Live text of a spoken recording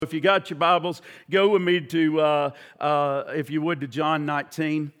if you got your Bibles, go with me to, if you would, to John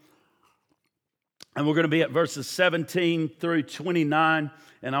 19. And we're going to be at verses 17 through 29.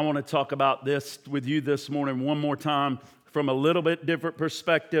 And I want to talk about this with you this morning one more time from a little bit different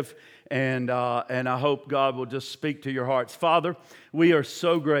perspective. And I hope God will just speak to your hearts. Father, we are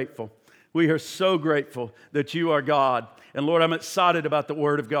so grateful. We are so grateful that you are God. And Lord, I'm excited about the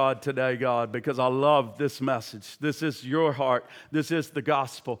Word of God today, God, because I love this message. This is your heart. This is the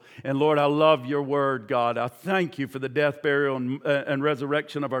gospel. And Lord, I love your Word, God. I thank you for the death, burial, and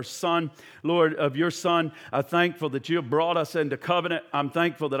resurrection of our Son. Lord, of your Son, I'm thankful that you have brought us into covenant. I'm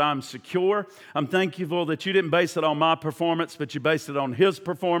thankful that I'm secure. I'm thankful that you didn't base it on my performance, but you based it on his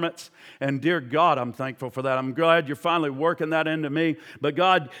performance. And dear God, I'm thankful for that. I'm glad you're finally working that into me. But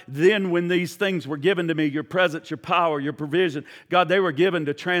God, then when these things were given to me, your presence, your power, your provision, God, they were given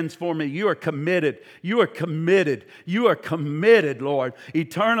to transform me. You are committed. You are committed. You are committed, Lord,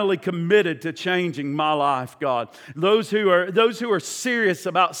 eternally committed to changing my life, God. Those who are serious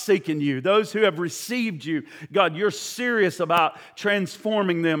about seeking you, those who have received you, God, you're serious about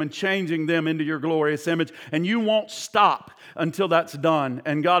transforming them and changing them into your glorious image, and you won't stop until that's done.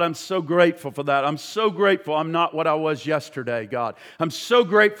 And God, I'm so grateful for that. I'm so grateful I'm not what I was yesterday, God. I'm so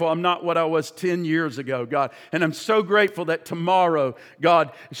grateful I'm not what I was 10 years ago, God. And I'm so grateful that tomorrow,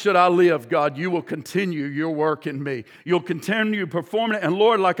 God, should I live, God, you will continue your work in me. You'll continue performing it. And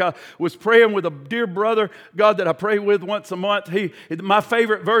Lord, like I was praying with a dear brother, God, that I pray with once a month, my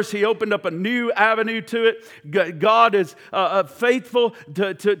favorite verse, he opened up a new avenue to it. God is faithful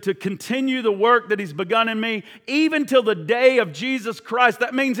to continue the work that he's begun in me, even till the day of Jesus Christ.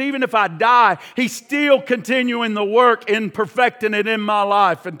 That means even if I die, he's still continuing the work in perfecting it in my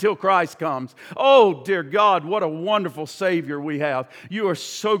life until Christ comes. Oh, dear God, what a wonderful Savior we have. You are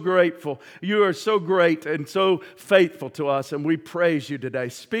so grateful. You are so great and so faithful to us, and we praise you today.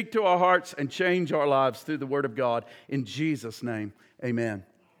 Speak to our hearts and change our lives through the Word of God. In Jesus' name, amen.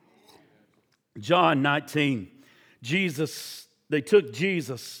 John 19. They took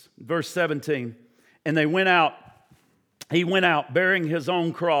Jesus, verse 17, and they went out. He went out bearing his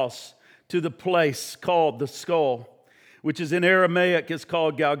own cross to the place called the Skull, which is in Aramaic is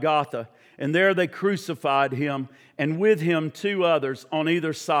called Golgotha. And there they crucified him, and with him 2 others on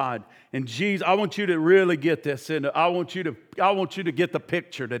either side. And Jesus, I want you to really get this, and I want you to get the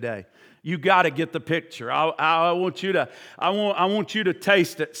picture today. You got to get the picture. I want you to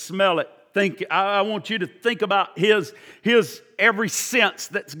taste it, smell it, think. I want you to think about his every sense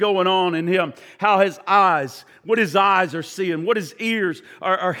that's going on in him. How what his eyes are seeing, what his ears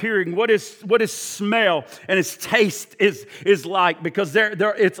are hearing, what his smell and his taste is like, because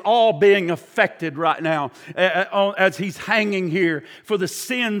it's all being affected right now as he's hanging here for the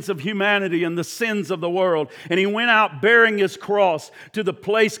sins of humanity and the sins of the world. And he went out bearing his cross to the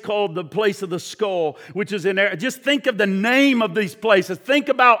place called the place of the Skull, which is in there. Just think of the name of these places. Think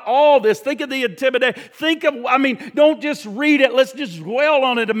about all this. Think of the intimidation. Don't just read it. Let's just dwell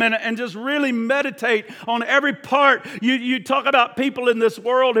on it a minute and just really meditate on every part. You talk about people in this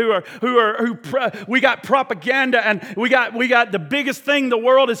world we got propaganda, and we got the biggest thing the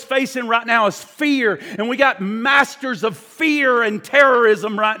world is facing right now is fear, and we got masters of fear and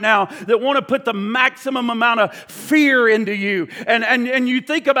terrorism right now that want to put the maximum amount of fear into you. And you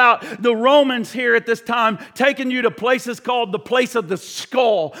think about the Romans here at this time taking you to places called the place of the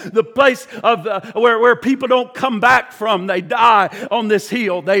Skull, the place of where people don't come back from. They die on this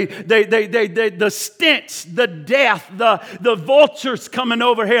hill. The stench, the death, the vultures coming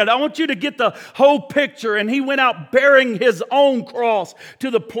overhead. I want you to get the whole picture. And he went out bearing his own cross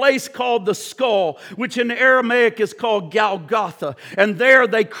to the place called the Skull, which in Aramaic is called Golgotha. And there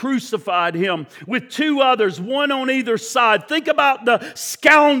they crucified him with 2 others, one on either side. Think about the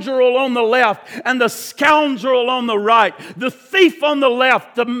scoundrel on the left and the scoundrel on the right. The thief on the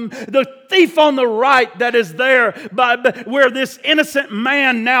left, the thief on the right that is there where this innocent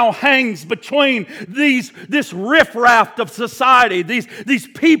man now hangs between this riffraff of society, these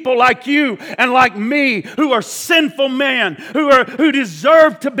people like you and like me who are sinful men who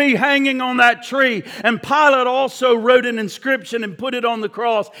deserve to be hanging on that tree. And Pilate also wrote an inscription and put it on the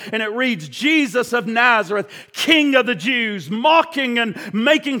cross, and it reads, Jesus of Nazareth, King of the Jews, mocking and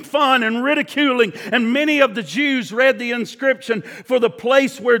making fun and ridiculing. And many of the Jews read the inscription, for the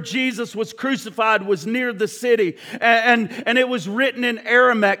place where Jesus was crucified was near the city. And and it was written in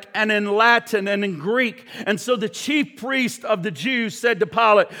Aramaic and in Latin and in Greek. And so the chief priest of the Jews said to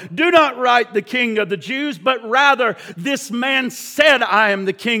Pilate, "Do not write the King of the Jews, but rather this man said, 'I am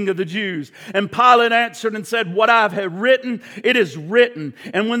the King of the Jews.'" And Pilate answered and said, "What I have written, it is written."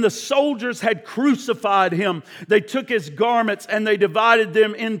 And when the soldiers had crucified him, they took his garments and they divided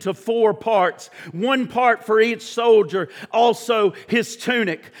them into 4 parts, one part for each soldier, also his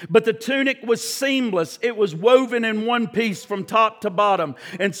tunic. But the tunic was seamless. It was woven in one piece from top to bottom.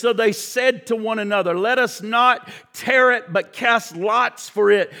 And so they said to one another, "Let us not tear it, but cast lots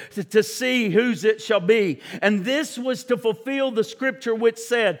for it to see whose it shall be." And this was to fulfill the scripture which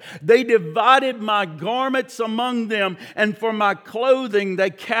said, "They divided my garments among them, and for my clothing they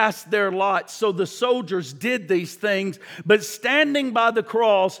cast their lots." So the soldiers did these things, but standing by the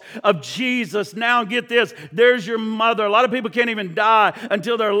cross of Jesus, now get this, there's your mother. A lot of people can't even die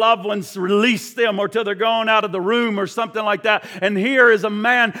until their loved ones release them or till they're gone out of the room or something like that. And here is a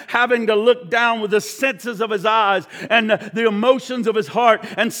man having to look down with the senses of his eyes and the emotions of his heart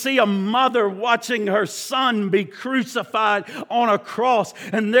and see a mother watching her son be crucified on a cross.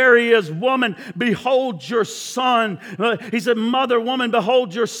 And there he is, "Woman, behold your son." He said, "Mother, woman,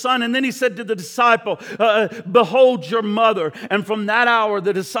 behold your son." And then he said to the disciple, "Behold your mother." And from that hour,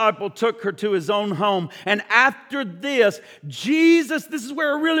 the disciple took her to his own home. And after this, Jesus, this is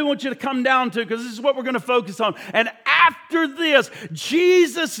where I really want you to come down to, because this is what we're going to focus on. And after this,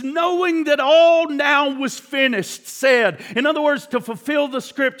 Jesus, knowing that all now was finished, said, in other words, to fulfill the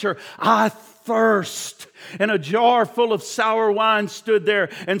scripture, "I thirst." And a jar full of sour wine stood there.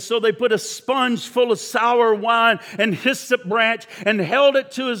 And so they put a sponge full of sour wine and hyssop branch and held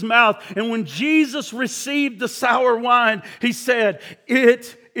it to his mouth. And when Jesus received the sour wine, he said,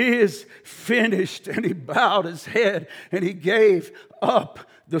 "It is finished." And he bowed his head and he gave up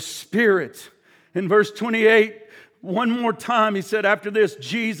the spirit. In verse 28, one more time, he said, after this,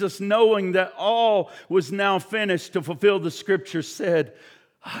 Jesus, knowing that all was now finished to fulfill the scripture, said,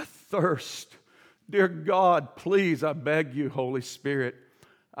 "I thirst." Dear God, please, I beg you, Holy Spirit,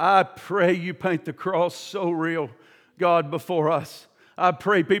 I pray you paint the cross so real, God, before us. I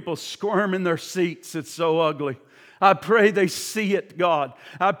pray people squirm in their seats. It's so ugly. I pray they see it, God.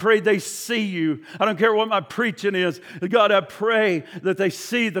 I pray they see you. I don't care what my preaching is. God, I pray that they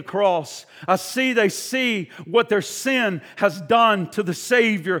see the cross. They see what their sin has done to the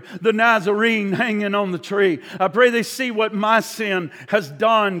Savior, the Nazarene hanging on the tree. I pray they see what my sin has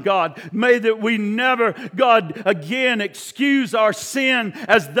done, God. May that we never, God, again excuse our sin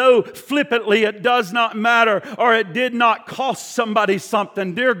as though flippantly it does not matter or it did not cost somebody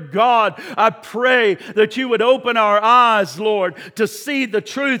something. Dear God, I pray that you would open our eyes, Lord, to see the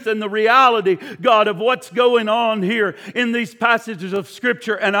truth and the reality, God, of what's going on here in these passages of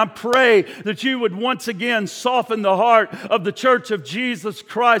Scripture. And I pray that you would once again soften the heart of the church of Jesus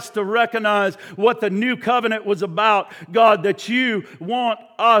Christ to recognize what the new covenant was about. God, that you want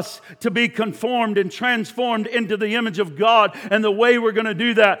us to be conformed and transformed into the image of God. And the way we're going to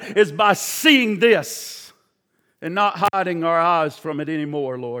do that is by seeing this and not hiding our eyes from it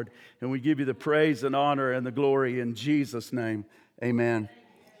anymore, Lord. And we give you the praise and honor and the glory in Jesus' name. Amen.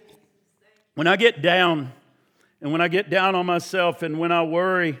 When I get down, and when I get down on myself, and when I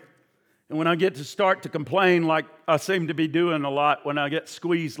worry, and when I get to start to complain like I seem to be doing a lot when I get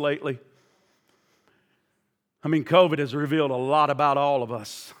squeezed lately. I mean, COVID has revealed a lot about all of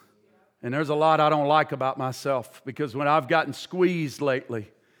us. And there's a lot I don't like about myself, because when I've gotten squeezed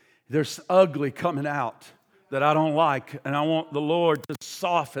lately, there's ugly coming out that I don't like, and I want the Lord to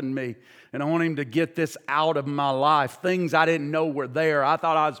soften me, and I want Him to get this out of my life. Things I didn't know were there. I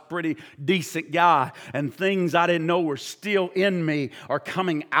thought I was a pretty decent guy, and things I didn't know were still in me are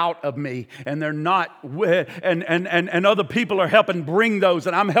coming out of me, and they're not. And other people are helping bring those,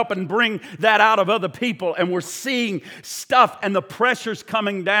 and I'm helping bring that out of other people, and we're seeing stuff, and the pressures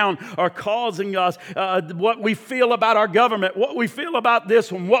coming down are causing us what we feel about our government, what we feel about this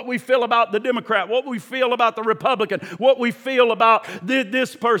one, what we feel about the Democrat, what we feel about the Republican, what we feel about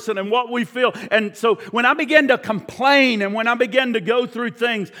this person, and what we feel. And so when I begin to complain and when I begin to go through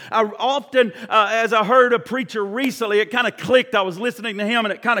things, I often, as I heard a preacher recently, it kind of clicked. I was listening to him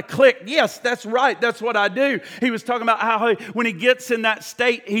and it kind of clicked. Yes, that's right. That's what I do. He was talking about how when he gets in that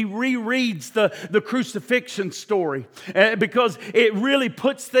state, he rereads the crucifixion story because it really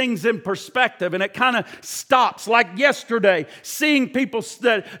puts things in perspective, and it kind of stops. Like yesterday, seeing people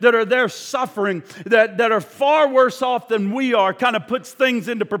that are there suffering, that are far worse off than we are, kind of puts things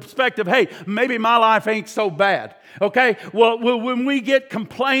into perspective. hey, maybe my life ain't so bad. Okay, well, when we get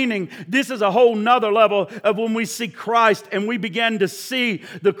complaining, this is a whole nother level of when we see Christ and we begin to see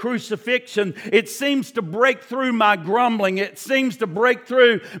the crucifixion. It seems to break through my grumbling. It seems to break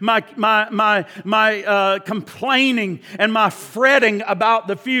through my complaining and my fretting about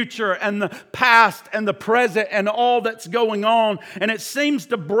the future and the past and the present and all that's going on. And it seems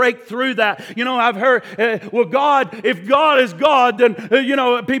to break through that. You know, I've heard, well, God, if God is God, then,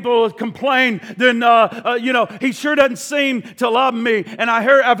 people complain, then, He sure doesn't seem to love me. And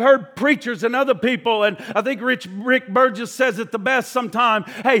I've heard preachers and other people, and I think Rick Burgess says it the best sometime.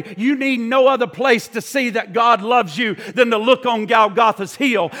 Hey, you need no other place to see that God loves you than to look on Golgotha's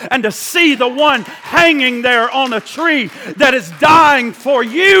hill and to see the one hanging there on a tree that is dying for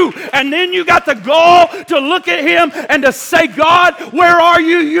you. And then you got the gall to look at him and to say, God, where are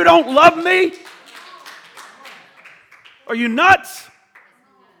you? You don't love me? Are you nuts?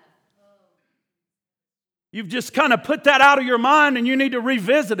 You've just kind of put that out of your mind, and you need to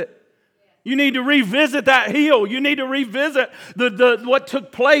revisit it. You need to revisit that hill. You need to revisit what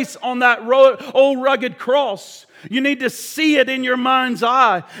took place on that old rugged cross. You need to see it in your mind's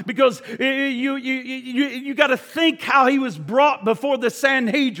eye, because you got to think how he was brought before the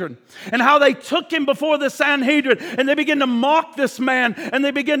Sanhedrin and how they took him before the Sanhedrin, and they began to mock this man, and they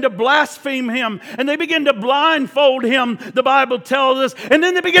began to blaspheme him, and they began to blindfold him, the Bible tells us, and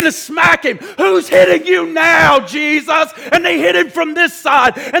then they began to smack him. Who's hitting you now, Jesus? And they hit him from this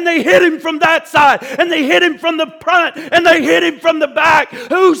side, and they hit him from that side, and they hit him from the front, and they hit him from the back.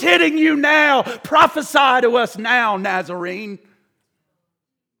 Who's hitting you now? Prophesy to us now, Nazarene.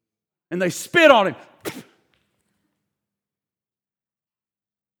 And they spit on him.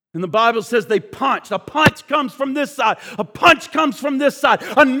 And the Bible says they punched. A punch comes from this side. A punch comes from this side.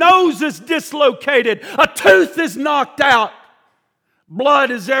 A nose is dislocated. A tooth is knocked out.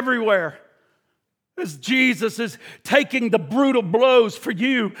 Blood is everywhere. As Jesus is taking the brutal blows for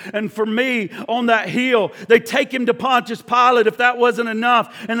you and for me on that hill. They take him to Pontius Pilate, if that wasn't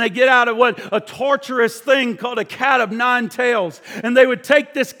enough, and they get out of a torturous thing called a cat of nine tails. And they would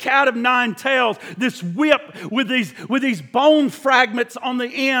take this cat of nine tails, this whip with these bone fragments on the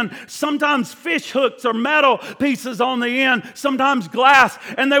end, sometimes fish hooks or metal pieces on the end, sometimes glass,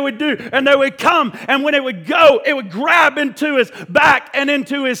 and they would come, and when it would go, it would grab into his back and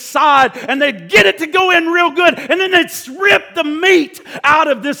into his side, and they'd get it to go in real good, and then they'd rip the meat out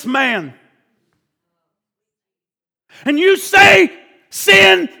of this man. And you say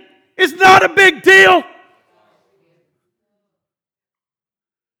sin is not a big deal?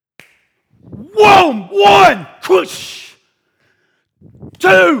 Whoa, one, whoosh,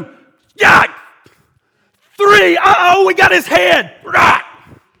 two, yeah, three, we got his head, right.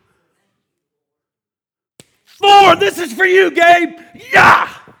 4, this is for you, Gabe, yeah.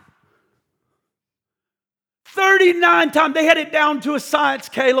 39 times. They had it down to a science,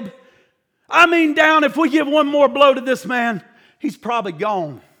 Caleb. I mean down, if we give one more blow to this man, he's probably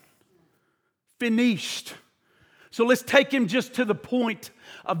gone. Finished. So let's take him just to the point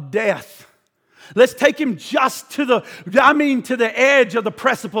of death. Let's take him just to the edge of the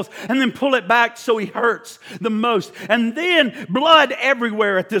precipice, and then pull it back so he hurts the most. And then blood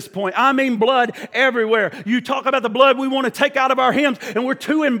everywhere at this point. I mean blood everywhere. You talk about the blood we want to take out of our hymns, and we're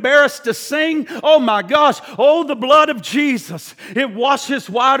too embarrassed to sing. Oh my gosh. Oh, the blood of Jesus. It washes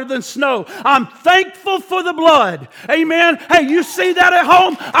whiter than snow. I'm thankful for the blood. Amen. Hey, you see that at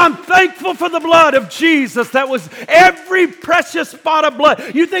home? I'm thankful for the blood of Jesus. That was every precious spot of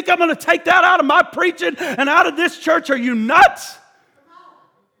blood. You think I'm going to take that out of my preaching and out of this church? Are you nuts?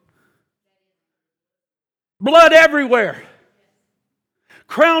 Blood everywhere.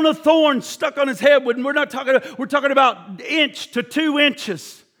 Crown of thorns stuck on his head. We're talking about inch to 2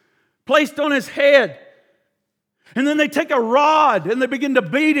 inches placed on his head. And then they take a rod and they begin to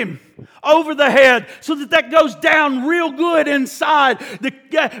beat him over the head so that goes down real good inside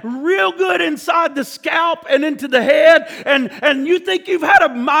the scalp and into the head. And you think you've had a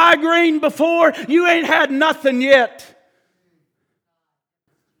migraine before? You ain't had nothing yet.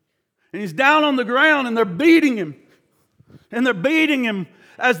 And he's down on the ground, and they're beating him. And they're beating him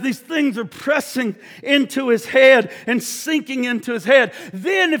as these things are pressing into his head and sinking into his head.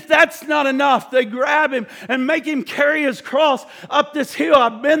 Then, if that's not enough, they grab him and make him carry his cross up this hill.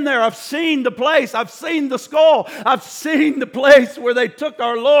 I've been there. I've seen the place. I've seen the skull. I've seen the place where they took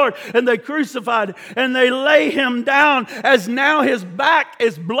our Lord and they crucified, and they lay him down, as now his back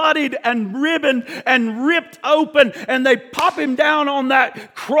is bloodied and ribboned and ripped open, and they pop him down on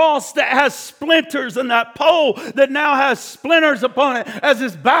that cross that has splinters and that pole that now has splinters upon it as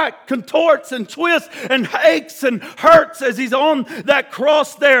his back contorts and twists and aches and hurts as he's on that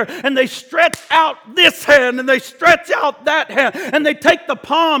cross there. And they stretch out this hand and they stretch out that hand and they take the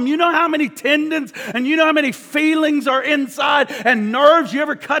palm. You know how many tendons and you know how many feelings are inside and nerves? You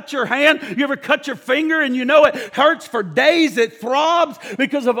ever cut your hand? You ever cut your finger and you know it hurts for days? It throbs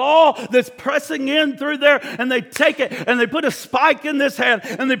because of all that's pressing in through there. And they take it and they put a spike in this hand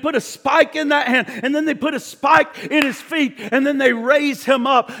and they put a spike in that hand and then they put a spike in his feet and then they raise him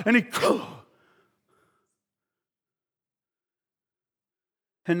up and he...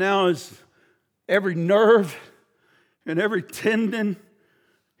 And now is every nerve and every tendon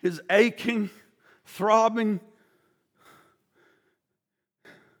is aching, throbbing.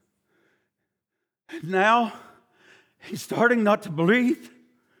 And now he's starting not to breathe.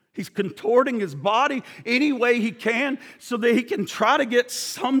 He's contorting his body any way he can so that he can try to get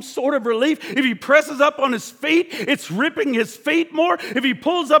some sort of relief. If he presses up on his feet, it's ripping his feet more. If he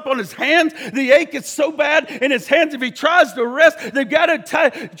pulls up on his hands, the ache is so bad in his hands. If he tries to rest, they've got to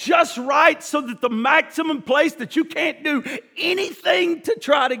tie just right so that the maximum place that you can't do anything to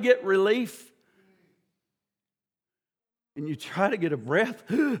try to get relief. And you try to get a breath.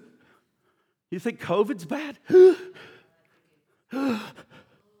 You think COVID's bad?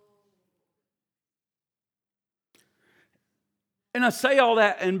 And I say all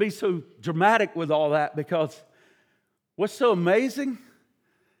that and be so dramatic with all that because what's so amazing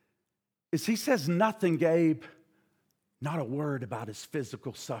is he says nothing, Gabe, not a word about his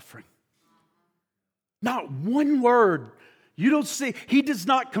physical suffering. Not one word. You don't see, he does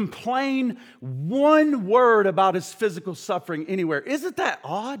not complain one word about his physical suffering anywhere. Isn't that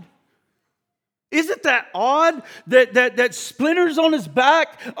odd? Isn't that odd that splinters on his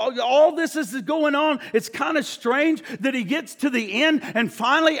back, all this is going on? It's kind of strange that he gets to the end and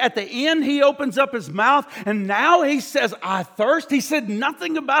finally at the end he opens up his mouth and now he says, I thirst. He said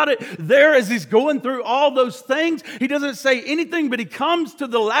nothing about it there as he's going through all those things. He doesn't say anything, but he comes to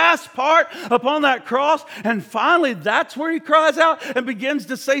the last part upon that cross and finally that's where he cries out and begins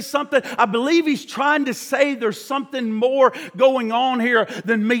to say something. I believe he's trying to say there's something more going on here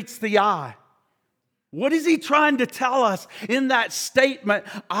than meets the eye. What is he trying to tell us in that statement,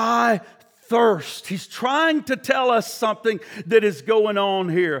 I thirst? He's trying to tell us something that is going on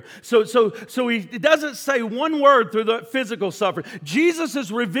here. So he doesn't say one word through the physical suffering. Jesus is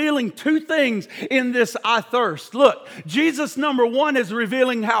revealing two things in this I thirst. Look, Jesus, number one, is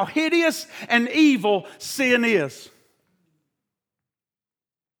revealing how hideous and evil sin is.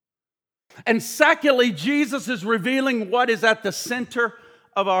 And secondly, Jesus is revealing what is at the center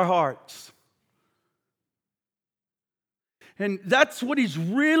of our hearts. And that's what he's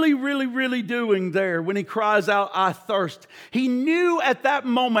really doing there when he cries out, I thirst. He knew at that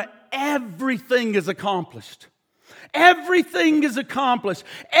moment everything is accomplished. Everything is accomplished.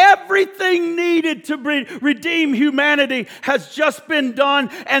 Everything needed to redeem humanity has just been done.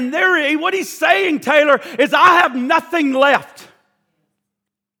 And what he's saying, Taylor, is I have nothing left.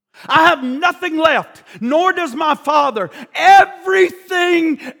 I have nothing left, nor does my Father.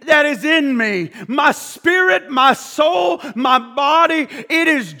 Everything that is in me, my spirit, my soul, my body, it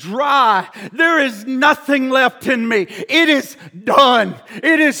is dry. There is nothing left in me. It is done.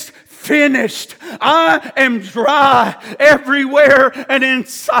 It is finished. I am dry everywhere and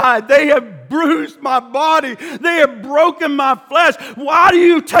inside. They have bruised my body. They have broken my flesh. Why do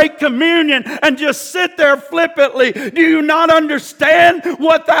you take communion and just sit there flippantly? Do you not understand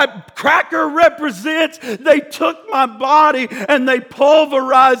what that cracker represents? They took my body and they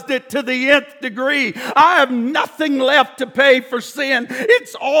pulverized it to the nth degree. I have nothing left to pay for sin.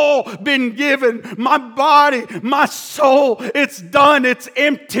 It's all been given. My body, my soul, it's done. It's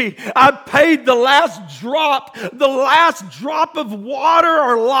empty. I paid the last drop of water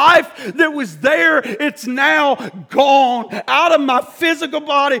or life that was there. It's now gone out of my physical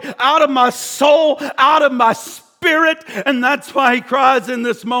body, out of my soul, out of my spirit. And that's why he cries in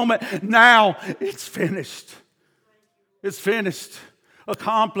this moment, now it's finished. It's finished.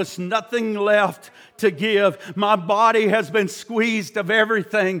 Accomplished, nothing left to give. My body has been squeezed of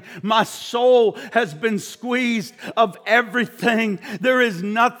everything. My soul has been squeezed of everything. There is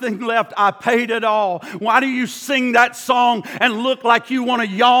nothing left. I paid it all. Why do you sing that song and look like you want to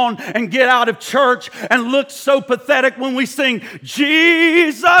yawn and get out of church and look so pathetic when we sing,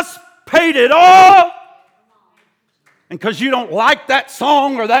 Jesus paid it all? And because you don't like that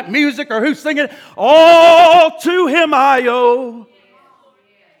song or that music or who's singing it, all to him I owe.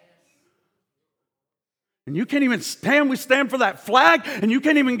 And you can't even stand. We stand for that flag, and you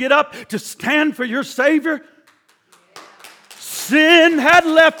can't even get up to stand for your Savior. Sin had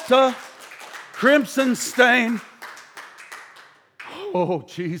left a crimson stain. Oh,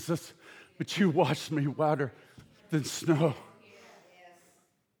 Jesus, but you washed me whiter than snow.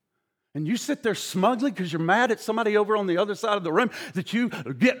 And you sit there smugly because you're mad at somebody over on the other side of the room that you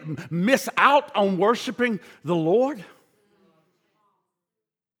miss out on worshiping the Lord?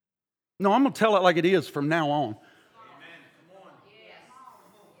 No, I'm going to tell it like it is from now on.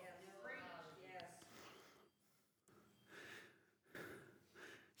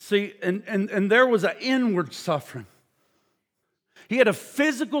 See, and there was an inward suffering. He had a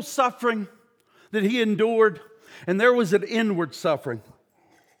physical suffering that he endured, and there was an inward suffering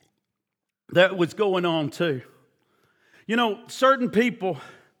that was going on too. You know, certain people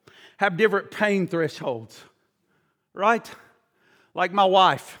have different pain thresholds, right? Like my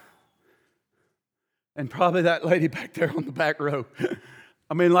wife, and probably that lady back there on the back row.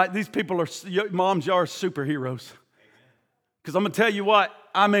 I mean, like these people are, moms, y'all are superheroes. Because I'm going to tell you what,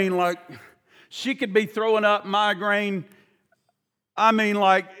 I mean, like, she could be throwing up migraine, I mean,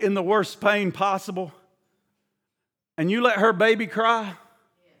 like, in the worst pain possible. And you let her baby cry.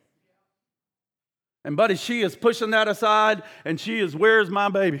 And buddy, she is pushing that aside, and she is, where's my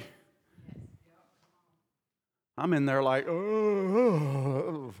baby? I'm in there like,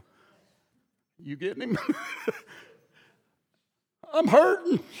 oh, you getting him? I'm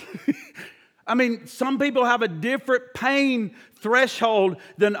hurting. I mean, some people have a different pain threshold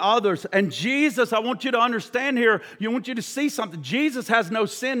than others. And Jesus, I want you to understand here, I want you to see something. Jesus has no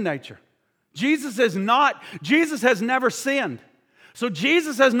sin nature. Jesus has never sinned. So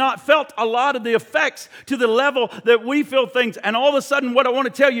Jesus has not felt a lot of the effects to the level that we feel things. And all of a sudden, what I want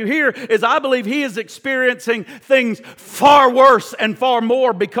to tell you here is I believe he is experiencing things far worse and far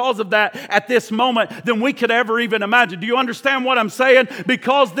more because of that at this moment than we could ever even imagine. Do you understand what I'm saying?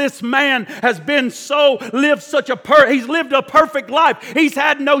 Because this man has been he's lived a perfect life. He's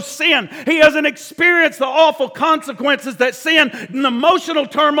had no sin. He hasn't experienced the awful consequences that sin and the emotional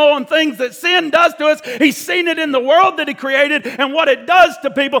turmoil and things that sin does to us. He's seen it in the world that he created and what it does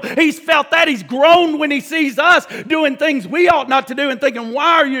to people. He's felt that. He's groaned when he sees us doing things we ought not to do and thinking,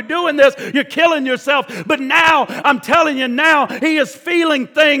 why are you doing this? You're killing yourself. But now, I'm telling you now, he is feeling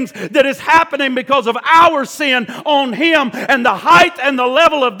things that is happening because of our sin on him. And the height and the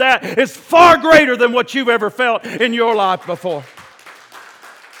level of that is far greater than what you've ever felt in your life before.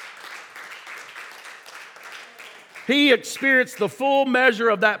 He experienced the full measure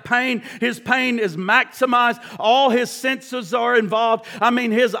of that pain. His pain is maximized. All his senses are involved. I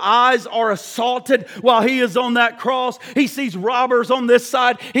mean, his eyes are assaulted while he is on that cross. He sees robbers on this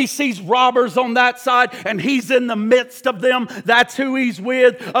side. He sees robbers on that side. And he's in the midst of them. That's who he's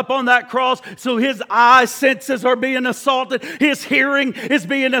with up on that cross. So his eye senses are being assaulted. His hearing is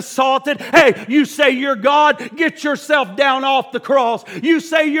being assaulted. Hey, you say you're God? Get yourself down off the cross. You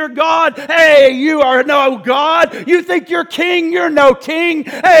say you're God? Hey, you are no God. You think you're king? You're no king.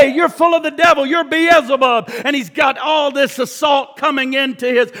 Hey, you're full of the devil. You're Beelzebub. And he's got all this assault coming into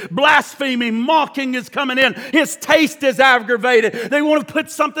his blasphemy. Mocking is coming in. His taste is aggravated. They want to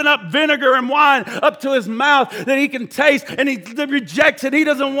put something up, vinegar and wine, up to his mouth that he can taste. And he rejects it. He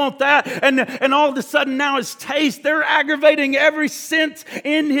doesn't want that. And all of a sudden now his taste, they're aggravating every sense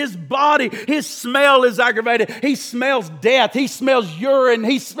in his body. His smell is aggravated. He smells death. He smells urine.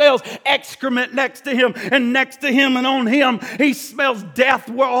 He smells excrement next to him. And next to him and on him, he smells death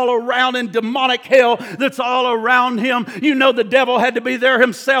all around and demonic hell that's all around him. You know the devil had to be there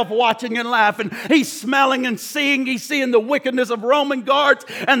himself watching and laughing. He's smelling and seeing. He's seeing the wickedness of Roman guards,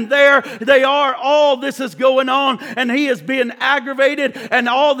 and there they are. All this is going on, and he is being aggravated, and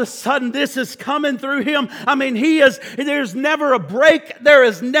all of a sudden this is coming through him. I mean, there's never a break. There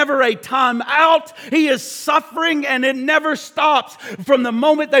is never a time out. He is suffering, and it never stops from the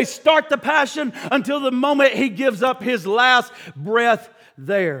moment they start the passion until the moment he gives up his last breath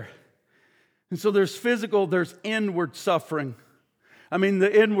there. And so there's physical, there's inward suffering. I mean,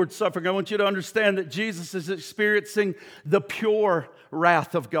 the inward suffering. I want you to understand that Jesus is experiencing the pure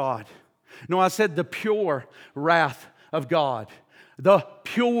wrath of God. No, I said the pure wrath of God. The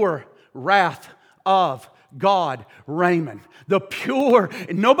pure wrath of God, Raymond. The pure,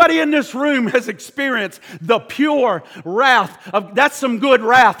 nobody in this room has experienced the pure wrath of, that's some good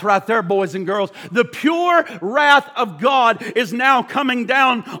wrath right there, boys and girls. The pure wrath of God is now coming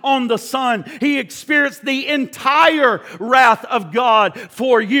down on the Son. He experienced the entire wrath of God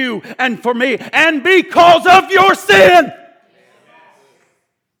for you and for me, and because of your sin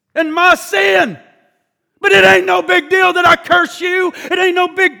and my sin. But it ain't no big deal that I curse you. It ain't no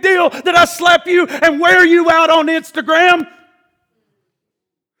big deal that I slap you and wear you out on Instagram.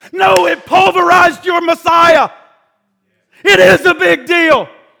 No, it pulverized your Messiah. It is a big deal.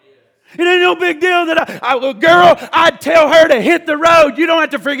 It ain't no big deal girl, I'd tell her to hit the road. You don't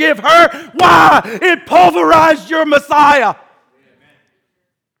have to forgive her. Why? It pulverized your Messiah.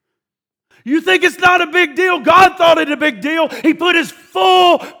 You think it's not a big deal? God thought it a big deal. He put His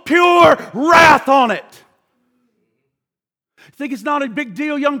full, pure wrath on it. You think it's not a big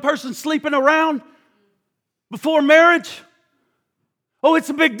deal, young person sleeping around before marriage? Oh, it's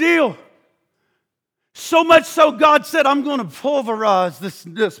a big deal. So much so God said, I'm going to pulverize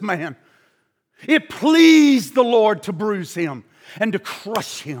this man. It pleased the Lord to bruise him and to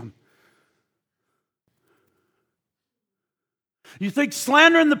crush him. You think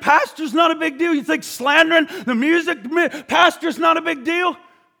slandering the pastor's not a big deal? You think slandering the music pastor's not a big deal?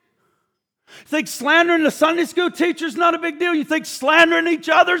 You think slandering the Sunday school teacher's not a big deal? You think slandering each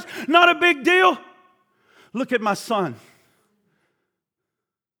other's not a big deal? Look at my son.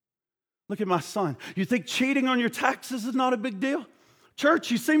 Look at my son. You think cheating on your taxes is not a big deal?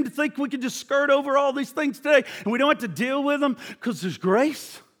 Church, you seem to think we can just skirt over all these things today and we don't have to deal with them because there's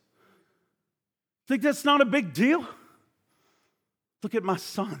grace? Think that's not a big deal? Look at my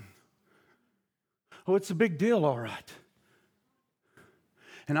son. Oh, it's a big deal, all right.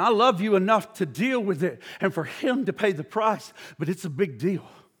 And I love you enough to deal with it and for him to pay the price, but it's a big deal.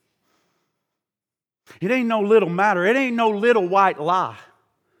 It ain't no little matter. It ain't no little white lie.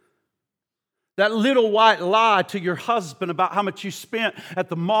 That little white lie to your husband about how much you spent at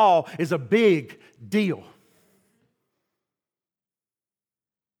the mall is a big deal.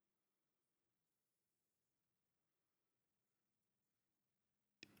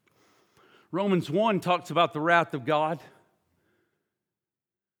 Romans 1 talks about the wrath of God.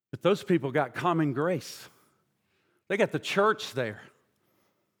 But those people got common grace. They got the church there.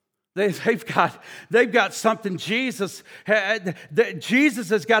 They've got something. Jesus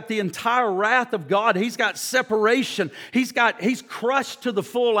has got the entire wrath of God. He's got separation. He's crushed to the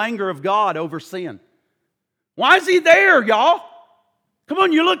full anger of God over sin. Why is He there, y'all? Come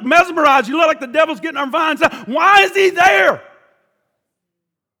on, you look mesmerized. You look like the devil's getting our vines out. Why is He there?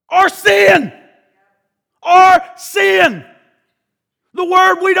 Our sin. Our sin. The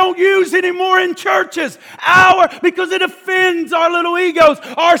word we don't use anymore in churches. Because it offends our little egos.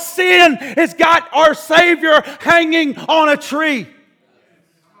 Our sin has got our Savior hanging on a tree.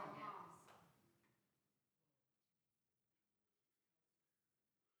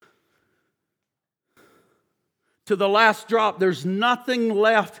 To the last drop, there's nothing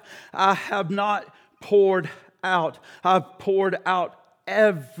left I have not poured out. I've poured out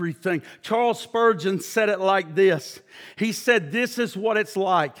everything. Charles Spurgeon said it like this. He said, this is what it's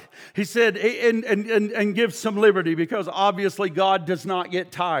like. He said, and give some liberty, because obviously God does not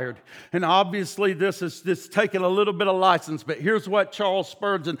get tired. And obviously this is taking a little bit of license. But here's what Charles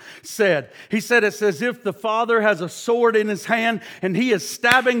Spurgeon said. He said, it's as if the father has a sword in his hand and he is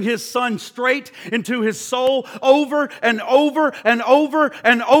stabbing his son straight into his soul over and over and over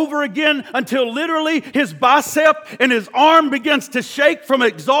and over again until literally his bicep and his arm begins to shake from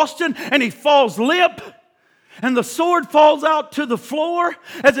exhaustion and he falls limp. And the sword falls out to the floor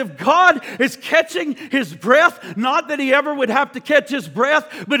as if God is catching his breath. Not that he ever would have to catch his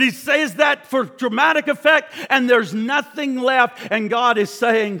breath, but he says that for dramatic effect. And there's nothing left. And God is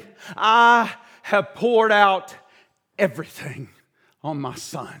saying, I have poured out everything on my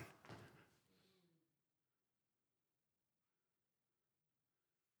son.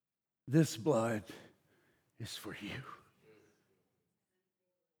 This blood is for you.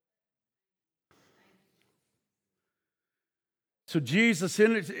 So Jesus,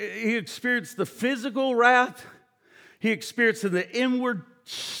 he experienced the physical wrath. He experienced the inward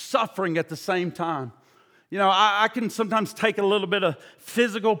suffering at the same time. You know, I can sometimes take a little bit of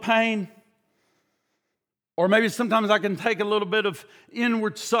physical pain. Or maybe sometimes I can take a little bit of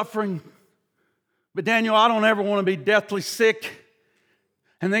inward suffering. But Daniel, I don't ever want to be deathly sick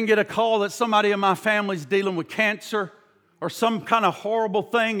and then get a call that somebody in my family's dealing with cancer or some kind of horrible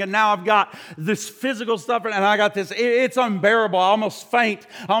thing, and now I've got this physical stuff, and I got this. It's unbearable. I almost faint.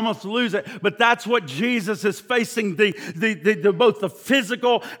 I almost lose it. But that's what Jesus is facing, both the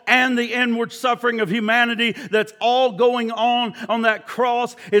physical and the inward suffering of humanity that's all going on that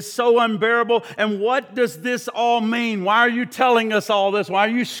cross. Is so unbearable. And what does this all mean? Why are you telling us all this? Why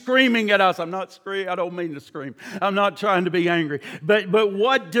are you screaming at us? I'm not screaming. I don't mean to scream. I'm not trying to be angry. But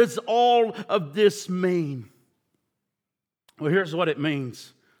what does all of this mean? Well, here's what it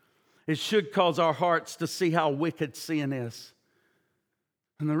means. It should cause our hearts to see how wicked sin is.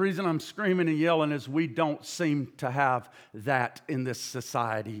 And the reason I'm screaming and yelling is we don't seem to have that in this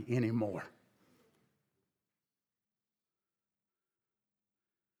society anymore.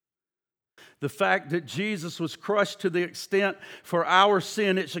 The fact that Jesus was crushed to the extent for our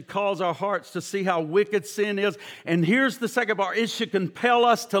sin, it should cause our hearts to see how wicked sin is. And here's the second part. It should compel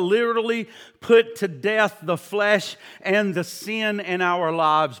us to literally put to death the flesh and the sin in our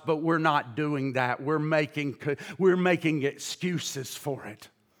lives. But we're not doing that. We're making excuses for it.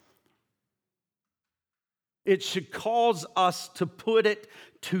 It should cause us to put it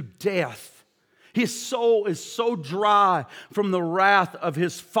to death. His soul is so dry from the wrath of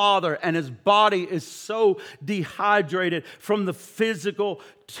his Father, and his body is so dehydrated from the physical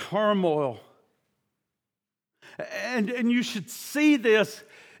turmoil. And you should see this,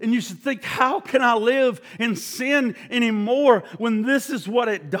 and you should think, how can I live in sin anymore when this is what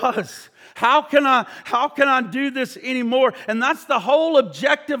it does? How can I do this anymore? And that's the whole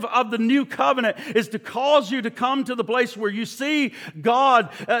objective of the new covenant, is to cause you to come to the place where you see God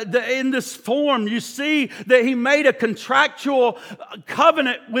in this form. You see that he made a contractual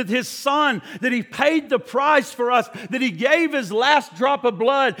covenant with his Son, that he paid the price for us, that he gave his last drop of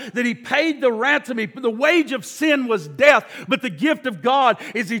blood, that he paid the ransom. The wage of sin was death, but the gift of God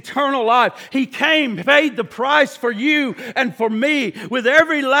is eternal life. He came, paid the price for you and for me with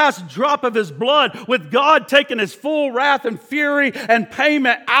every last drop of his blood, with God taking his full wrath and fury and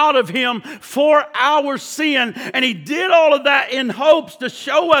payment out of him for our sin. And he did all of that in hopes to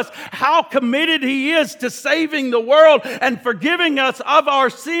show us how committed he is to saving the world and forgiving us of our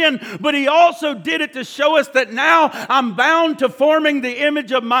sin. But he also did it to show us that now I'm bound to forming the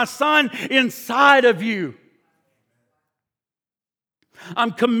image of my Son inside of you.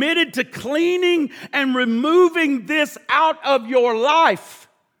 I'm committed to cleaning and removing this out of your life.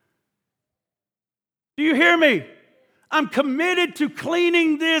 Do you hear me? I'm committed to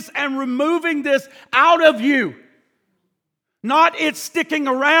cleaning this and removing this out of you. Not it sticking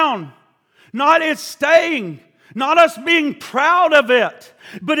around. Not it staying. Not us being proud of it.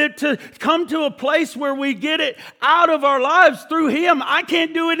 But it to come to a place where we get it out of our lives through him. I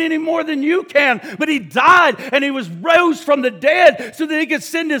can't do it any more than you can. But he died and he was rose from the dead so that he could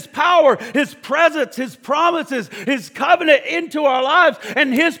send his power, his presence, his promises, his covenant into our lives.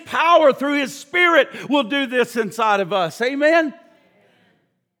 And his power through his Spirit will do this inside of us. Amen?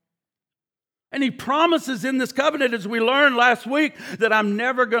 And he promises in this covenant, as we learned last week, that I'm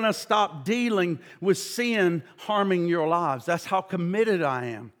never going to stop dealing with sin harming your lives. That's how committed I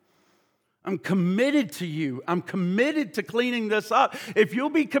am. I'm committed to you. I'm committed to cleaning this up. If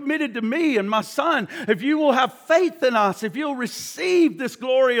you'll be committed to me and my Son, if you will have faith in us, if you'll receive this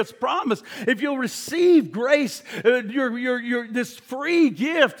glorious promise, if you'll receive grace, this free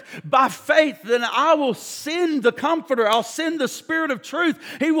gift by faith, then I will send the Comforter. I'll send the Spirit of truth.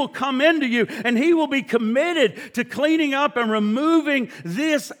 He will come into you and he will be committed to cleaning up and removing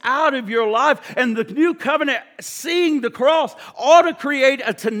this out of your life. And the new covenant, seeing the cross, ought to create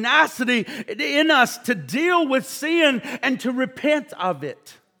a tenacity in us to deal with sin and to repent of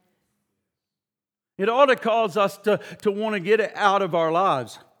it. It ought to cause us to want to get it out of our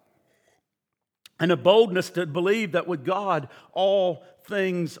lives. And a boldness to believe that with God, all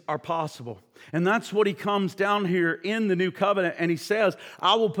things are possible. And that's what he comes down here in the new covenant. And he says,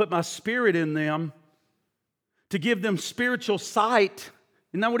 I will put my Spirit in them to give them spiritual sight.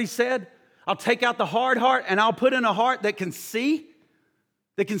 Isn't that what he said? I'll take out the hard heart and I'll put in a heart that can see.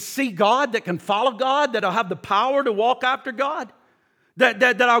 That can see God, that can follow God, that'll have the power to walk after God.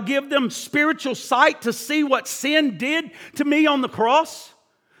 That I'll give them spiritual sight to see what sin did to me on the cross.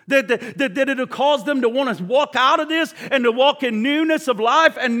 That it'll cause them to want to walk out of this and to walk in newness of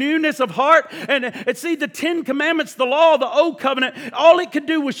life and newness of heart. And see, the 10 Commandments, the law, the old covenant, all it could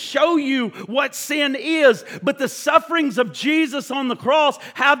do was show you what sin is. But the sufferings of Jesus on the cross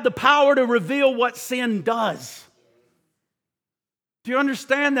have the power to reveal what sin does. Do you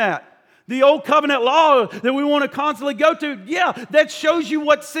understand that? The old covenant law that we want to constantly go to, yeah, that shows you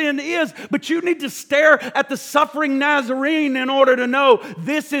what sin is, but you need to stare at the suffering Nazarene in order to know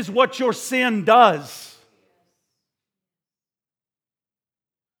this is what your sin does.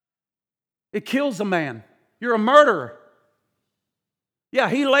 It kills a man. You're a murderer. Yeah,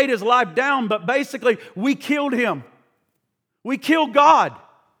 he laid his life down, but basically we killed him. We killed God.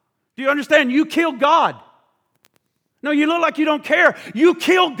 Do you understand? You killed God. No, you look like you don't care. You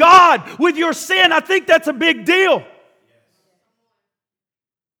killed God with your sin. I think that's a big deal.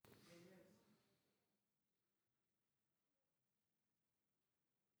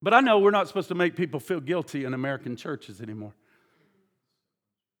 But I know we're not supposed to make people feel guilty in American churches anymore.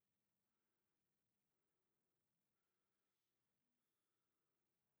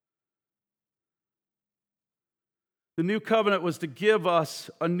 The new covenant was to give us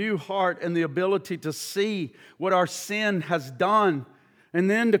a new heart and the ability to see what our sin has done And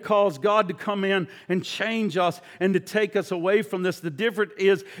then to cause God to come in and change us and to take us away from this. The difference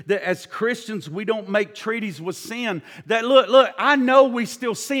is that as Christians, we don't make treaties with sin. That look, I know we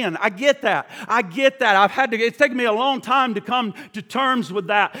still sin. I get that. It's taken me a long time to come to terms with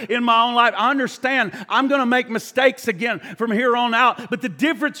that in my own life. I understand I'm going to make mistakes again from here on out. But the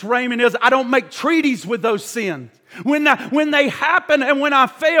difference, Raymond, is I don't make treaties with those sins. When they happen and when I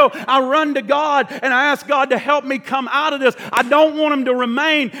fail, I run to God and I ask God to help me come out of this. I don't want them to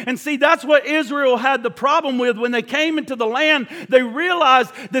remain. And see, that's what Israel had the problem with. When they came into the land, they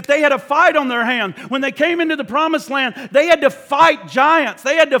realized that they had a fight on their hand. When they came into the promised land, they had to fight giants.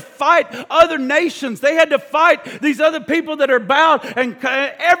 They had to fight other nations. They had to fight these other people that are bowed. And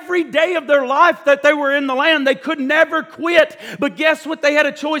every day of their life that they were in the land, they could never quit. But guess what they had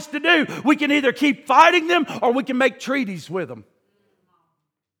a choice to do? We can either keep fighting them or we can make treaties with them.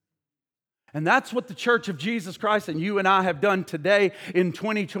 And that's what the Church of Jesus Christ and you and I have done today in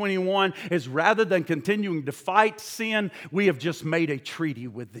 2021 is rather than continuing to fight sin, we have just made a treaty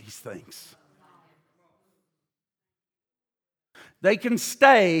with these things. They can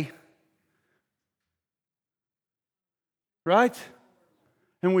stay, right?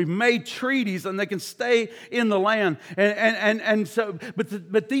 And we've made treaties and they can stay in the land.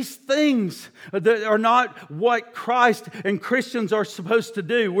 But these things are not what Christ and Christians are supposed to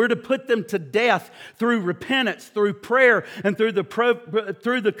do. We're to put them to death through repentance, through prayer, and through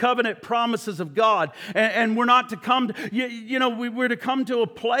the covenant promises of God. And we're not to come, we're to come to a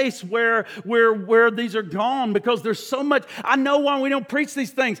place where these are gone because there's so much. I know why we don't preach these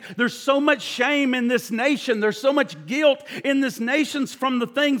things. There's so much shame in this nation. There's so much guilt in this nation from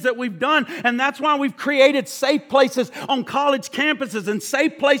the things that we've done. And that's why we've created safe places on college campuses and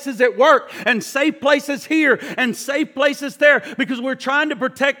safe places at work and safe places here and safe places there because we're trying to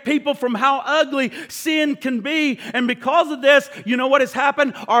protect people from how ugly sin can be. And because of this, you know what has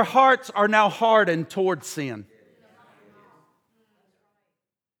happened? Our hearts are now hardened towards sin.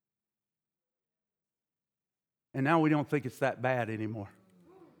 And now we don't think it's that bad anymore.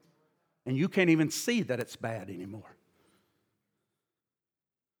 And you can't even see that it's bad anymore.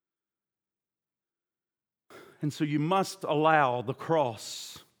 And so you must allow the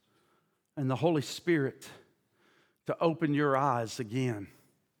cross and the Holy Spirit to open your eyes again.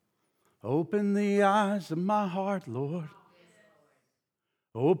 Open the eyes of my heart, Lord.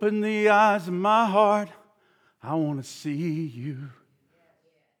 Open the eyes of my heart. I want to see you.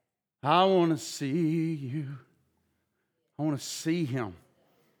 I want to see you. I want to see Him.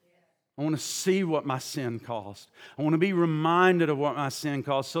 I want to see what my sin caused. I want to be reminded of what my sin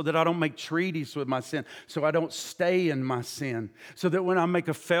caused so that I don't make treaties with my sin, so I don't stay in my sin, so that when I make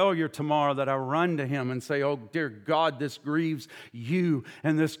a failure tomorrow that I run to Him and say, oh, dear God, this grieves you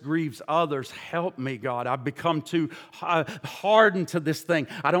and this grieves others. Help me, God. I've become too hardened to this thing.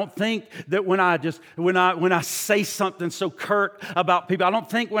 I don't think that when I say something so curt about people, I don't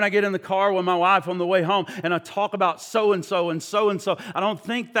think when I get in the car with my wife on the way home and I talk about so-and-so and so-and-so, I don't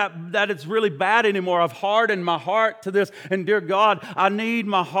think that it's really bad anymore. I've hardened my heart to this. And dear God, I need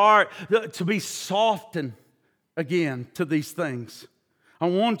my heart to be softened again to these things. I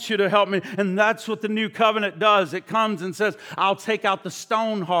want you to help me. And that's what the new covenant does. It comes and says, I'll take out the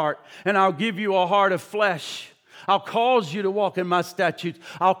stone heart and I'll give you a heart of flesh. I'll cause you to walk in my statutes.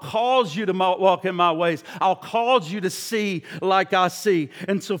 I'll cause you to walk in my ways. I'll cause you to see like I see.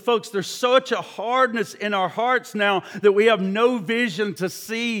 And so, folks, there's such a hardness in our hearts now that we have no vision to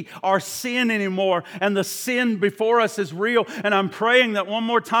see our sin anymore. And the sin before us is real. And I'm praying that one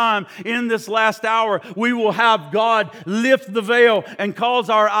more time in this last hour, we will have God lift the veil and cause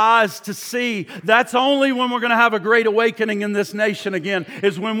our eyes to see. That's only when we're going to have a great awakening in this nation again,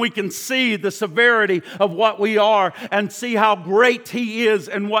 is when we can see the severity of what we are and see how great He is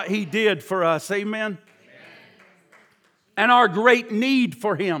and what He did for us. Amen? And our great need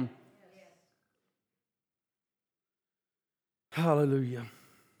for Him. Hallelujah.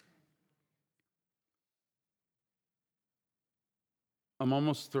 I'm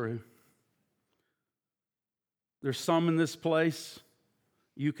almost through. There's some in this place.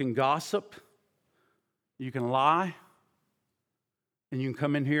 You can gossip. You can lie. And you can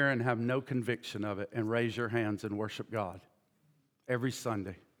come in here and have no conviction of it and raise your hands and worship God every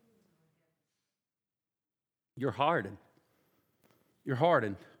Sunday. You're hardened. You're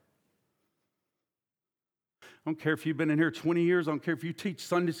hardened. I don't care if you've been in here 20 years. I don't care if you teach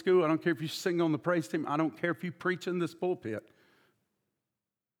Sunday school. I don't care if you sing on the praise team. I don't care if you preach in this pulpit.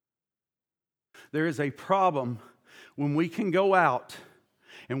 There is a problem when we can go out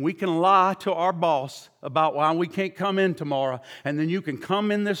and we can lie to our boss about why we can't come in tomorrow. And then you can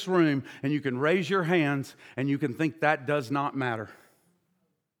come in this room and you can raise your hands and you can think that does not matter.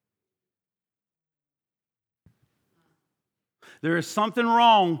 There is something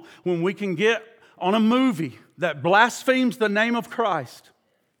wrong when we can get on a movie that blasphemes the name of Christ.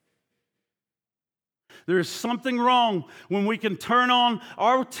 There is something wrong when we can turn on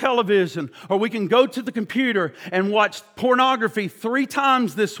our television or we can go to the computer and watch pornography 3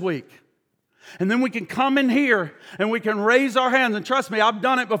 times this week. And then we can come in here and we can raise our hands. And trust me, I've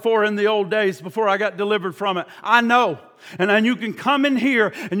done it before in the old days before I got delivered from it. I know. And then you can come in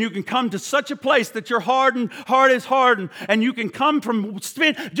here and you can come to such a place that your heart is hardened. And you can come from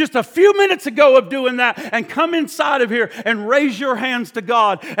just a few minutes ago of doing that and come inside of here and raise your hands to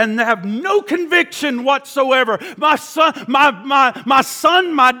God and have no conviction whatsoever. My son,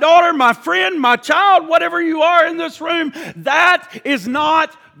 my daughter, my friend, my child, whatever you are in this room, that is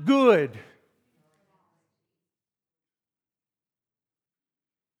not good.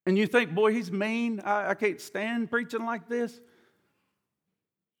 And you think, boy, he's mean. I can't stand preaching like this.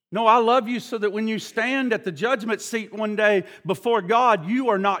 No, I love you so that when you stand at the judgment seat one day before God, you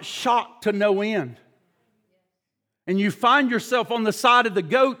are not shocked to no end. And you find yourself on the side of the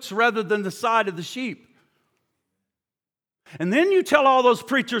goats rather than the side of the sheep. And then you tell all those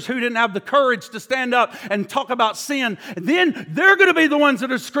preachers who didn't have the courage to stand up and talk about sin, and then they're going to be the ones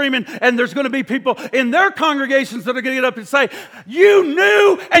that are screaming, and there's going to be people in their congregations that are going to get up and say, "You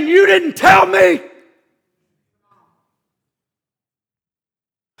knew and you didn't tell me.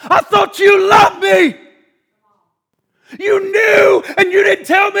 I thought you loved me. You knew and you didn't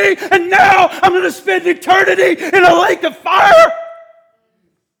tell me, and now I'm going to spend eternity in a lake of fire."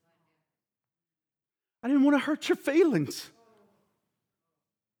 I didn't want to hurt your feelings.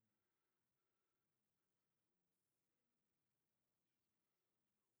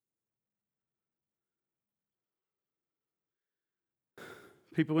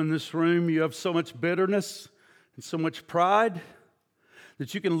 People in this room, you have so much bitterness and so much pride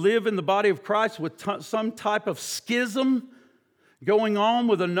that you can live in the body of Christ with some type of schism going on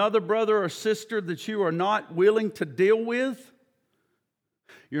with another brother or sister that you are not willing to deal with.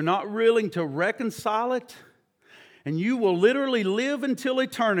 You're not willing to reconcile it. And you will literally live until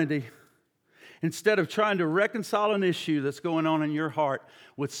eternity instead of trying to reconcile an issue that's going on in your heart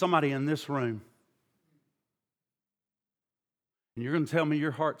with somebody in this room. And you're going to tell me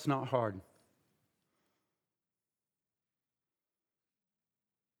your heart's not hard. The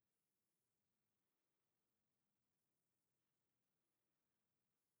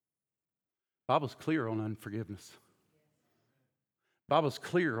Bible's clear on unforgiveness. The Bible's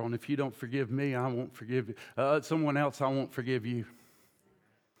clear on if you don't forgive me, I won't forgive you. Someone else, I won't forgive you.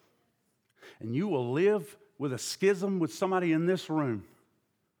 And you will live with a schism with somebody in this room.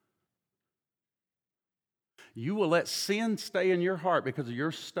 You will let sin stay in your heart because of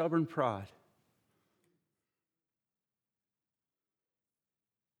your stubborn pride.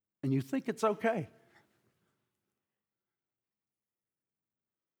 And you think it's okay.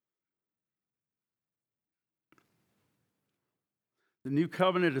 The new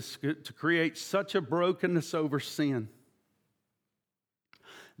covenant is to create such a brokenness over sin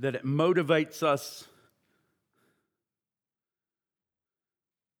that it motivates us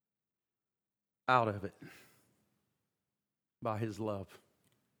out of it by His love.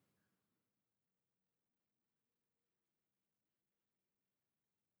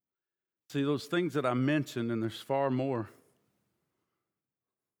 See, those things that I mentioned, and there's far more,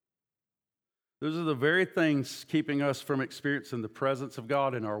 those are the very things keeping us from experiencing the presence of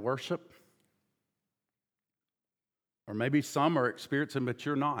God in our worship. Or maybe some are experiencing, but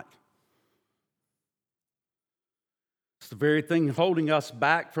you're not. It's the very thing holding us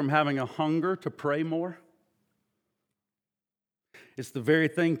back from having a hunger to pray more. It's the very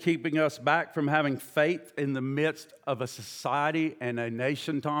thing keeping us back from having faith in the midst of a society and a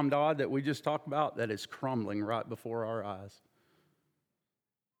nation, Tom Dodd, that we just talked about, that is crumbling right before our eyes.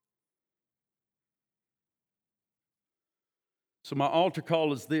 So my altar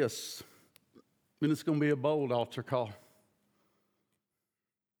call is this, and it's going to be a bold altar call.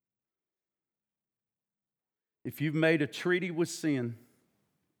 If you've made a treaty with sin,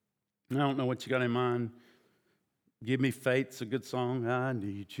 I don't know what you got in mind. Give Me Faith's a good song. I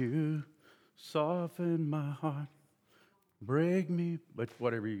need you, soften my heart, break me, but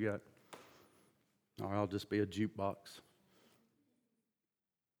whatever you got. Or I'll just be a jukebox.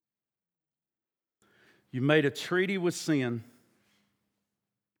 You made a treaty with sin.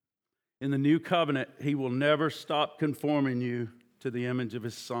 In the new covenant, He will never stop conforming you to the image of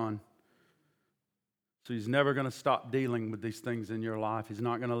His Son. So He's never going to stop dealing with these things in your life. He's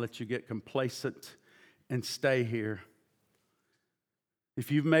not going to let you get complacent and stay here.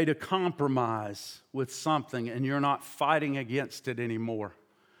 If you've made a compromise with something and you're not fighting against it anymore,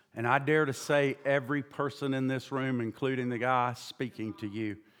 And I dare to say every person in this room, including the guy speaking to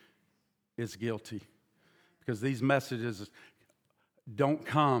you, is guilty. Because these messages don't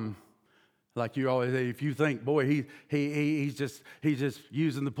come like you always, if you think, boy, he's just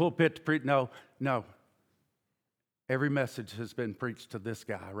using the pulpit to preach. No. Every message has been preached to this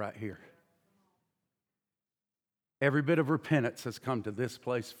guy right here. Every bit of repentance has come to this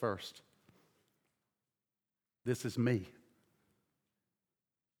place first. This is me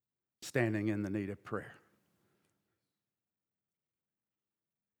standing in the need of prayer.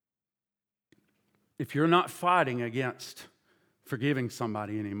 If you're not fighting against forgiving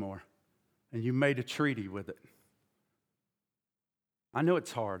somebody anymore, and you made a treaty with it, I know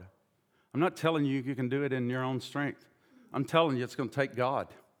it's hard. I'm not telling you you can do it in your own strength. I'm telling you it's going to take God.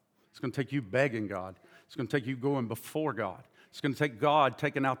 It's going to take you begging God. It's going to take you going before God. It's going to take God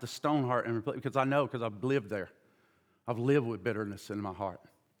taking out the stone heart and replace, because I know, because I've lived there. I've lived with bitterness in my heart.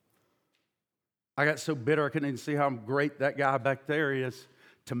 I got so bitter I couldn't even see how great that guy back there is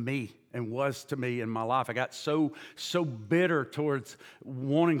to me and was to me in my life. I got so bitter towards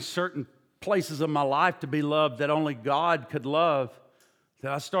wanting certain places of my life to be loved that only God could love,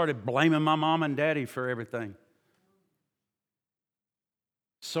 that I started blaming my mom and daddy for everything.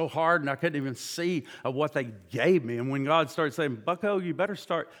 So hard, and I couldn't even see what they gave me. And when God started saying, Bucko, you better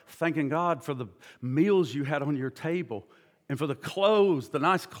start thanking God for the meals you had on your table, and for the clothes, the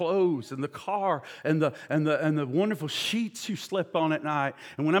nice clothes, and the car, and the wonderful sheets you slept on at night.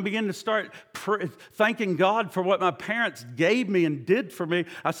 And when I began to start thanking God for what my parents gave me and did for me,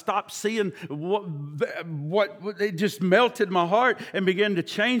 I stopped seeing what it just melted my heart and began to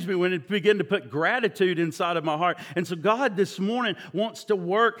change me when it began to put gratitude inside of my heart. And so God this morning wants to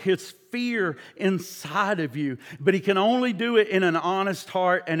work His fear inside of you, but He can only do it in an honest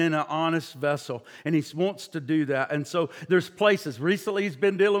heart and in an honest vessel, and He wants to do that. And so there's places. Recently He's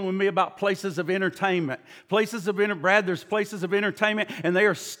been dealing with me about places of entertainment. Brad, there's places of entertainment, and they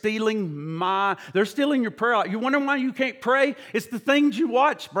are they're stealing your prayer. You wonder why you can't pray? It's the things you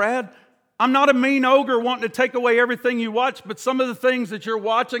watch, Brad. I'm not a mean ogre wanting to take away everything you watch, but some of the things that you're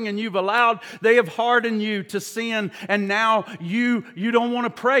watching and you've allowed, they have hardened you to sin, and now you don't want to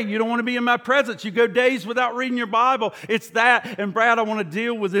pray. You don't want to be in my presence. You go days without reading your Bible. It's that. And Brad, I want to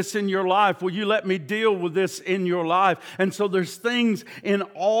deal with this in your life. Will you let me deal with this in your life? And so there's things in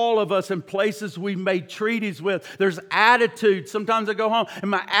all of us and places we made treaties with. There's attitudes. Sometimes I go home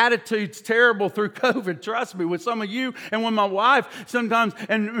and my attitude's terrible through COVID. Trust me, with some of you and with my wife sometimes,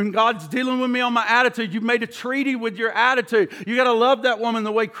 and God's dealing with me on my attitude. You've made a treaty with your attitude. You got to love that woman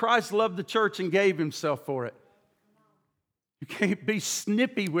the way Christ loved the church and gave Himself for it. You can't be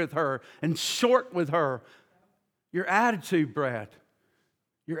snippy with her and short with her. Your attitude, Brad.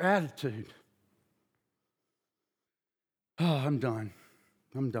 Your attitude. Oh, I'm done.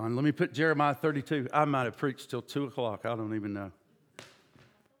 Let me put Jeremiah 32. I might have preached till 2 o'clock. I don't even know.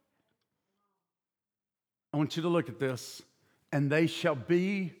 I want you to look at this. And they shall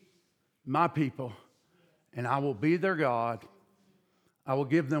be my people, and I will be their God. I will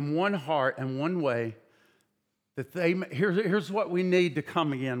give them one heart and one way, that here's what we need to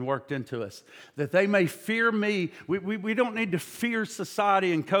come again worked into us, that they may fear me. We don't need to fear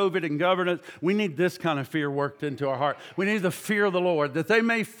society and COVID and governance. We need this kind of fear worked into our heart. We need the fear of the Lord, that they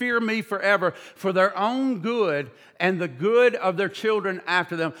may fear me forever for their own good and the good of their children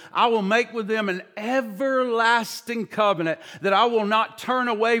after them. I will make with them an everlasting covenant, that I will not turn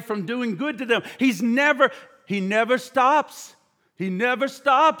away from doing good to them. He never stops. He never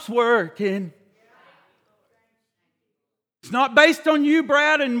stops working. It's not based on you,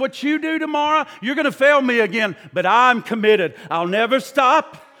 Brad, and what you do tomorrow. You're going to fail me again, but I'm committed. I'll never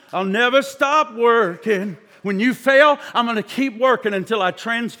stop. I'll never stop working. When you fail, I'm going to keep working until I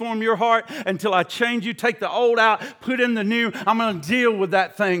transform your heart, until I change you, take the old out, put in the new. I'm going to deal with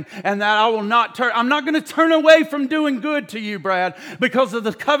that thing, and that I will not turn. I'm not going to turn away from doing good to you, Brad, because of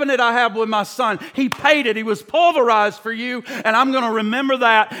the covenant I have with my son. He paid it. He was pulverized for you, and I'm going to remember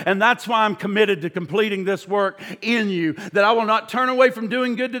that, and that's why I'm committed to completing this work in you, that I will not turn away from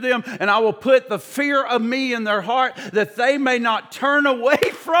doing good to them, and I will put the fear of me in their heart, that they may not turn away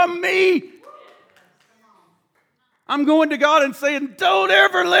from me. I'm going to God and saying, don't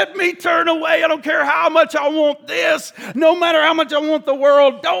ever let me turn away. I don't care how much I want this. No matter how much I want the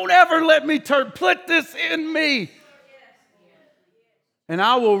world, don't ever let me turn. Put this in me. And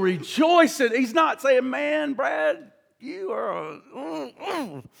I will rejoice in it. He's not saying, man, Brad, you are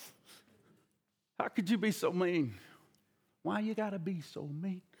how could you be so mean? Why you got to be so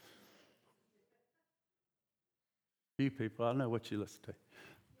mean? You people, I know what you listen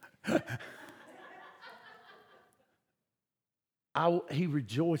to. He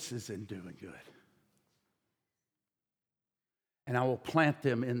rejoices in doing good. And I will plant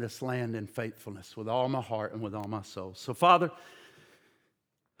them in this land in faithfulness with all my heart and with all my soul. So, Father,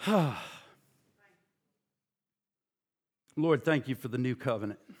 Lord, thank you for the new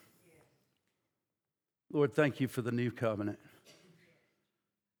covenant. Lord, thank you for the new covenant.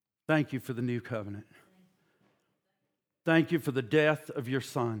 Thank you for the new covenant. Thank you for the death of your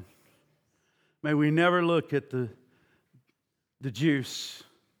Son. May we never look at the juice.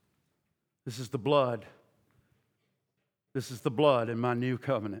 This is the blood. This is the blood in my new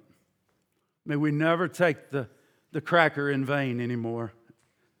covenant. May we never take the cracker in vain anymore.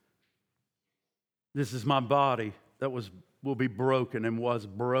 This is my body that will be broken and was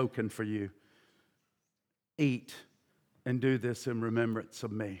broken for you. Eat and do this in remembrance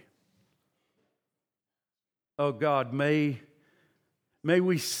of me. Oh God, may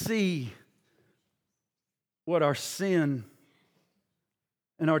we see what our sin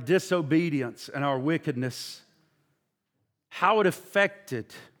and our disobedience and our wickedness, how it affected.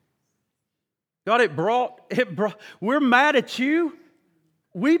 God, we're mad at you.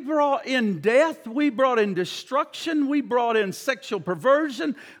 We brought in death. We brought in destruction. We brought in sexual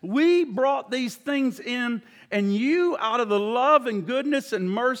perversion. We brought these things in, and you, out of the love and goodness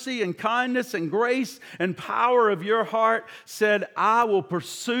and mercy and kindness and grace and power of your heart, said, I will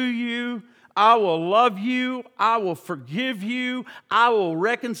pursue you. I will love you. I will forgive you. I will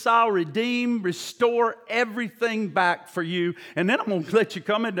reconcile, redeem, restore everything back for you. And then I'm going to let you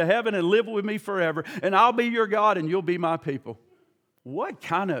come into heaven and live with me forever. And I'll be your God and you'll be my people. What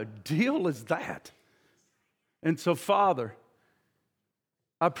kind of deal is that? And so, Father,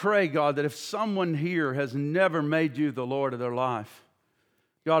 I pray, God, that if someone here has never made you the Lord of their life,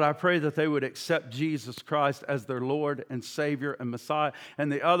 God, I pray that they would accept Jesus Christ as their Lord and Savior and Messiah.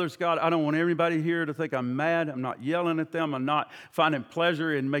 And the others, God, I don't want everybody here to think I'm mad. I'm not yelling at them. I'm not finding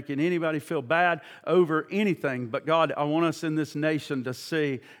pleasure in making anybody feel bad over anything. But God, I want us in this nation to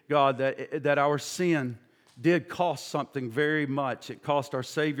see, God, that our sin did cost something very much. It cost our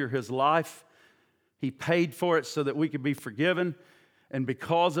Savior his life. He paid for it so that we could be forgiven. And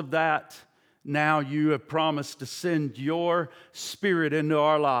because of that, now you have promised to send your Spirit into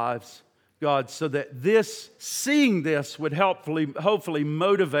our lives, God, so that seeing this would hopefully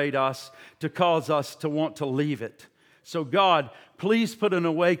motivate us to cause us to want to leave it. So God, please put an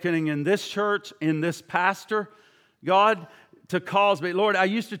awakening in this church, in this pastor, God, to cause me. Lord, I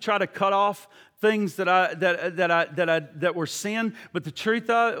used to try to cut off things that were sin, but the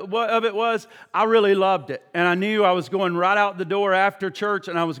truth of it was I really loved it, and I knew I was going right out the door after church,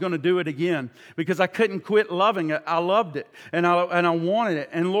 and I was going to do it again because I couldn't quit loving it. I loved it, and I wanted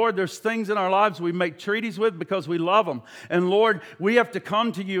it. And Lord, there's things in our lives we make treaties with because we love them. And Lord, we have to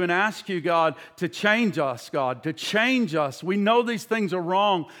come to you and ask you, God, to change us, God, to change us. We know these things are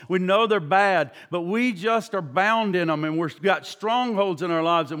wrong. We know they're bad, but we just are bound in them, and we've got strongholds in our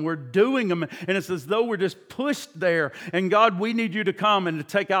lives, and we're doing them. And it's as though we're just pushed there. And God, we need you to come and to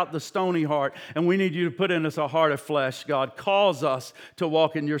take out the stony heart. And we need you to put in us a heart of flesh, God. Cause us to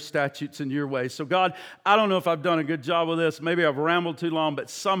walk in your statutes and your ways. So God, I don't know if I've done a good job with this. Maybe I've rambled too long, but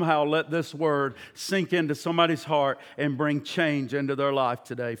somehow let this word sink into somebody's heart and bring change into their life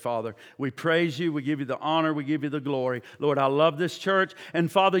today, Father. We praise you. We give you the honor. We give you the glory. Lord, I love this church.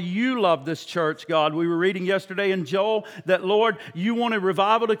 And Father, you love this church, God. We were reading yesterday in Joel that, Lord, you wanted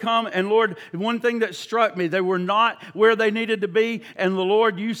revival to come. And Lord, one thing that struck me, they were not where they needed to be. And the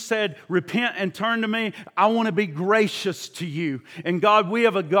Lord, you said, repent and turn to me. I want to be gracious to you. And God, we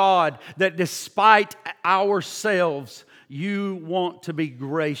have a God that despite ourselves, you want to be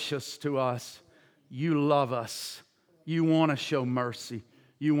gracious to us. You love us. You want to show mercy.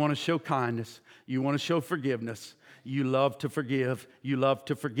 You want to show kindness. You want to show forgiveness. You love to forgive. You love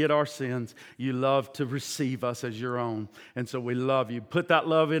to forget our sins. You love to receive us as your own. And so we love you. Put that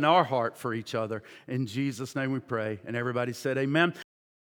love in our heart for each other. In Jesus' name we pray. And everybody said amen.